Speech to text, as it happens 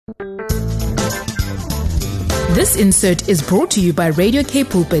This insert is brought to you by Radio K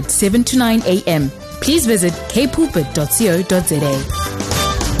Pulpit 7 to 9 a.m. Please visit kpulpit.co.za.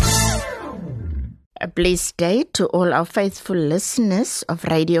 A blessed day to all our faithful listeners of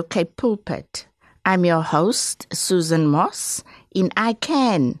Radio K Pulpit. I'm your host, Susan Moss, in I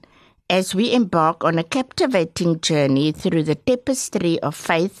Can, as we embark on a captivating journey through the tapestry of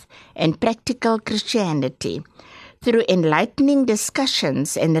faith and practical Christianity. Through enlightening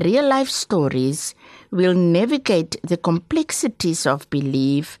discussions and real-life stories, we'll navigate the complexities of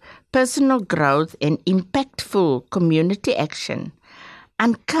belief, personal growth, and impactful community action.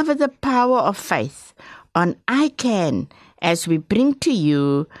 Uncover the power of faith on I Can as we bring to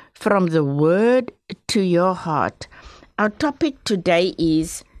you from the Word to your heart. Our topic today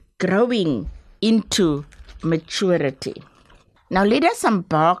is growing into maturity. Now let us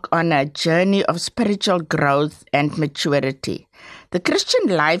embark on a journey of spiritual growth and maturity. The Christian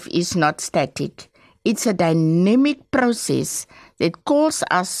life is not static. It's a dynamic process that calls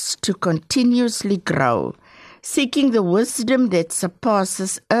us to continuously grow, seeking the wisdom that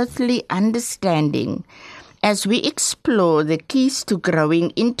surpasses earthly understanding. As we explore the keys to growing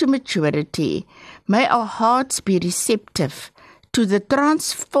into maturity, may our hearts be receptive to the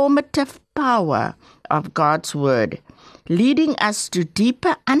transformative power of God's Word, leading us to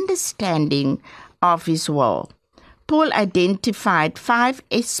deeper understanding of His will. Paul identified 5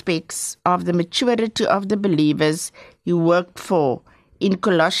 aspects of the maturity of the believers he worked for in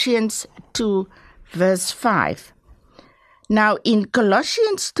Colossians 2, verse 5. Now, in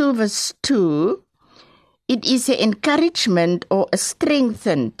Colossians 2, verse 2, it is an encouragement or a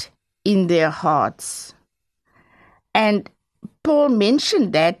strengthened in their hearts. And Paul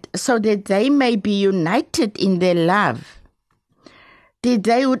mentioned that so that they may be united in their love, that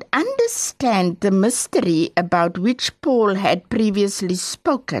they would understand the mystery about which Paul had previously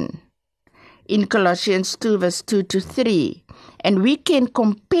spoken in Colossians 2, verse 2 to 3. And we can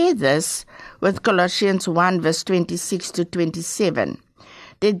compare this with Colossians 1, verse 26 to 27.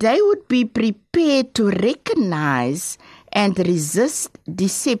 That they would be prepared to recognize and resist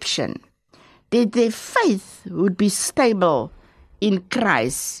deception. That their faith would be stable in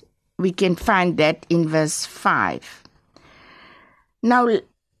Christ. We can find that in verse 5. Now,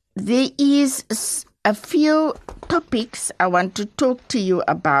 there is a few topics I want to talk to you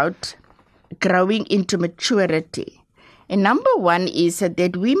about growing into maturity. And number 1 is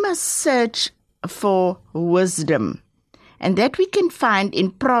that we must search for wisdom, and that we can find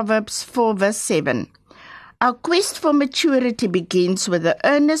in Proverbs 4, verse 7. Our quest for maturity begins with the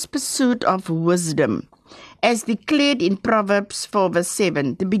earnest pursuit of wisdom, as declared in Proverbs 4, verse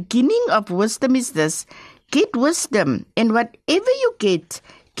 7. The beginning of wisdom is this: get wisdom, and whatever you get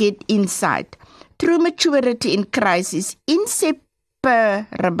insight. True maturity in Christ is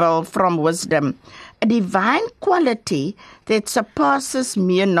inseparable from wisdom, a divine quality that surpasses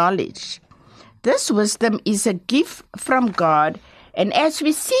mere knowledge. This wisdom is a gift from God, and as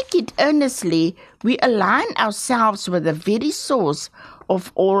we seek it earnestly, we align ourselves with the very source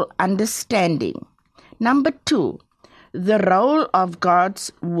of all understanding. Number 2, the role of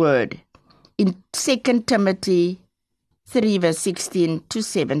God's Word in 2 Timothy 3, verse 16 to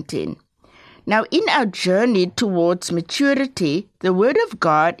 17. Now, in our journey towards maturity, the Word of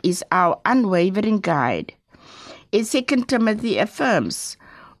God is our unwavering guide. As 2 Timothy affirms,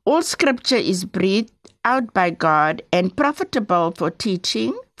 all Scripture is breathed out by God and profitable for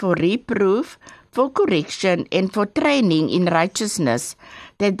teaching, for reproof, for correction, and for training in righteousness,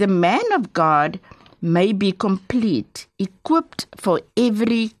 that the man of God may be complete, equipped for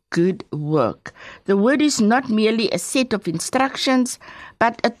every good work. The Word is not merely a set of instructions,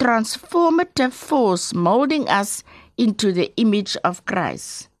 but a transformative force molding us into the image of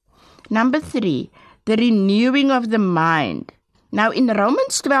Christ. Number 3, the renewing of the mind. Now in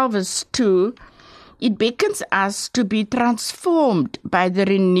Romans 12, verse 2, it beckons us to be transformed by the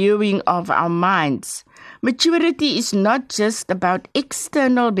renewing of our minds. Maturity is not just about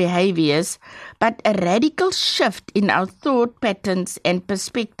external behaviors, but a radical shift in our thought patterns and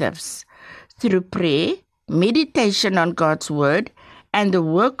perspectives. Through prayer, meditation on God's Word, and the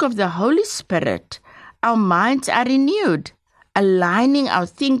work of the Holy Spirit, our minds are renewed, aligning our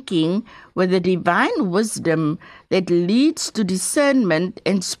thinking with the divine wisdom that leads to discernment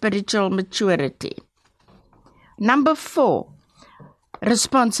and spiritual maturity. Number 4,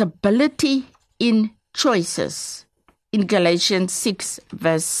 responsibility in choices. In Galatians 6,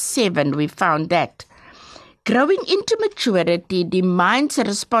 verse 7, we found that. Growing into maturity demands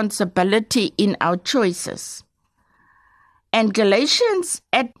responsibility in our choices. And Galatians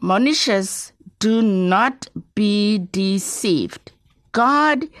admonishes, do not be deceived.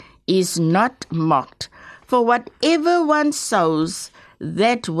 God is not mocked. For whatever one sows,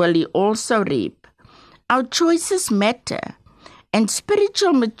 that will he also reap. Our choices matter, and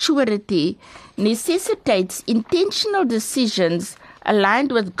spiritual maturity necessitates intentional decisions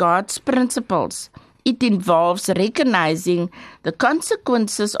aligned with God's principles. It involves recognizing the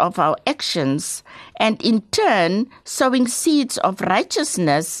consequences of our actions and in turn sowing seeds of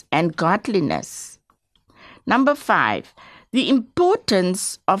righteousness and godliness. Number 5, the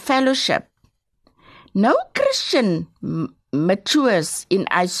importance of fellowship. No Christian matures in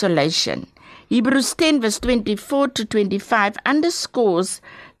isolation. Hebrews 10 verse 24 to 25 underscores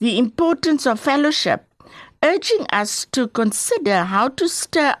the importance of fellowship, urging us to consider how to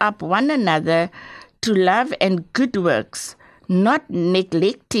stir up one another to love and good works, not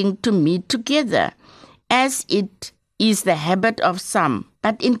neglecting to meet together, as it is the habit of some,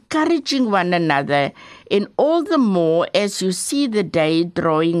 but encouraging one another, and all the more as you see the day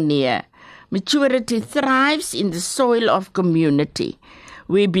drawing near. Maturity thrives in the soil of community,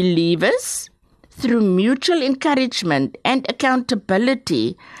 where believers, through mutual encouragement and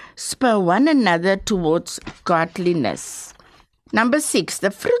accountability, spur one another towards godliness. Number 6, the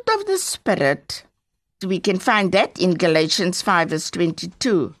fruit of the Spirit. We can find that in Galatians 5 verse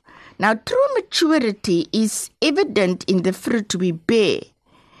 22. Now, true maturity is evident in the fruit we bear.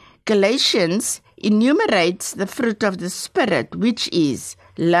 Galatians enumerates the fruit of the Spirit, which is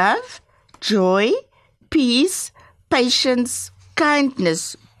love, joy, peace, patience,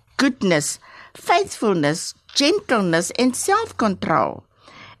 kindness, goodness, faithfulness, gentleness, and self-control.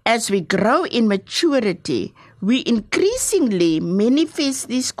 As we grow in maturity, we increasingly manifest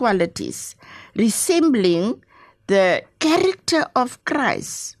these qualities, resembling the character of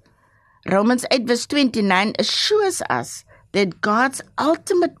Christ. Romans 8 verse 29 assures us that God's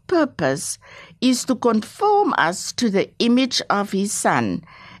ultimate purpose is to conform us to the image of His Son,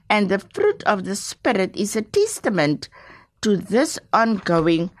 and the fruit of the Spirit is a testament to this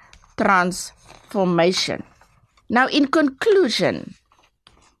ongoing transformation. Now, in conclusion,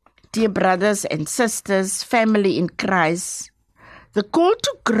 dear brothers and sisters, family in Christ, the call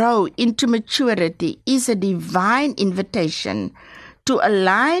to grow into maturity is a divine invitation to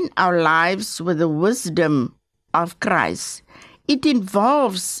align our lives with the wisdom of Christ. It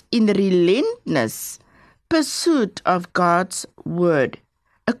involves in the relentless pursuit of God's Word,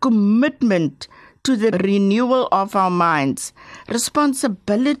 a commitment to the renewal of our minds,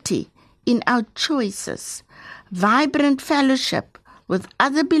 responsibility in our choices, vibrant fellowship with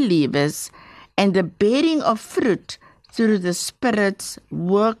other believers, and the bearing of fruit through the Spirit's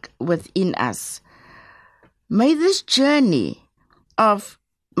work within us. May this journey of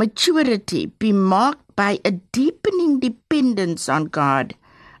maturity be marked by a deepening dependence on God,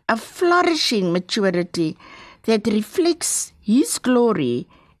 a flourishing maturity that reflects His glory,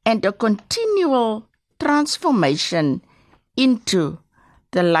 and a continual transformation into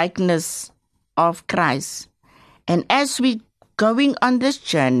the likeness of Christ. And as we going on this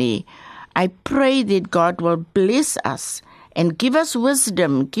journey, I pray that God will bless us and give us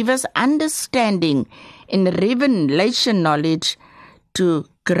wisdom, give us understanding and revelation knowledge to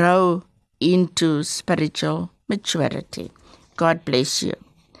grow into spiritual maturity. God bless you.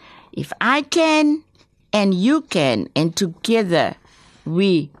 If I can and you can, and together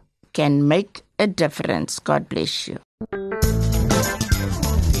we can make a difference. God bless you.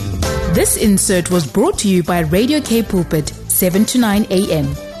 This insert was brought to you by Radio K Pulpit, 7 to 9 a.m.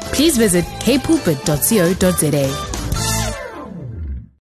 Please visit kpulpit.co.za.